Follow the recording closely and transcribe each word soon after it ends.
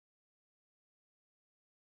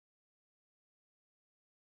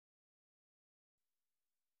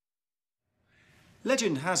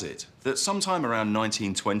Legend has it that sometime around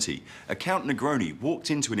 1920, a Count Negroni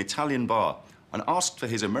walked into an Italian bar and asked for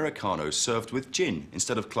his Americano served with gin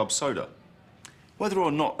instead of club soda. Whether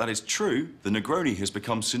or not that is true, the Negroni has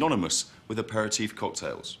become synonymous with aperitif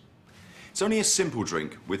cocktails. It's only a simple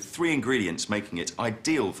drink with 3 ingredients making it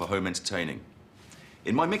ideal for home entertaining.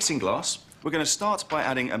 In my mixing glass, we're going to start by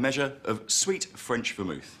adding a measure of sweet French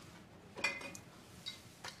vermouth.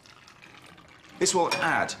 This will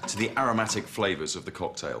add to the aromatic flavours of the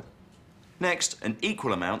cocktail. Next, an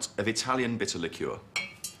equal amount of Italian bitter liqueur.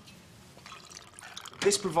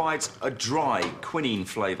 This provides a dry, quinine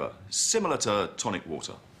flavour, similar to tonic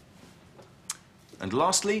water. And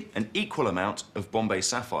lastly, an equal amount of Bombay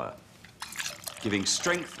Sapphire, giving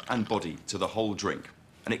strength and body to the whole drink.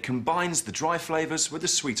 And it combines the dry flavours with the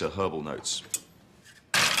sweeter herbal notes.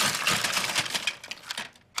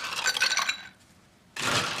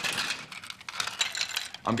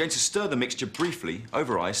 I'm going to stir the mixture briefly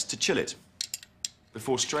over ice to chill it,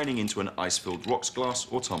 before straining into an ice-filled rocks glass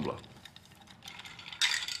or tumbler.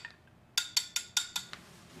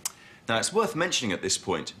 Now, it's worth mentioning at this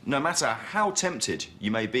point, no matter how tempted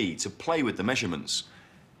you may be to play with the measurements,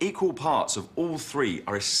 equal parts of all 3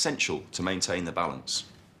 are essential to maintain the balance.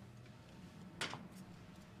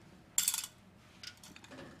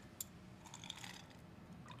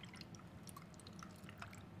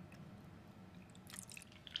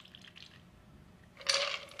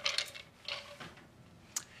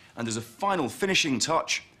 And as a final finishing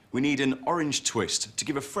touch, we need an orange twist to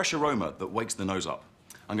give a fresh aroma that wakes the nose up.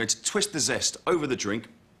 I'm going to twist the zest over the drink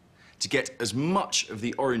to get as much of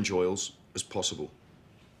the orange oils as possible.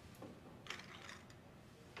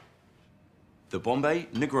 The Bombay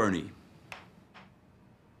Negroni.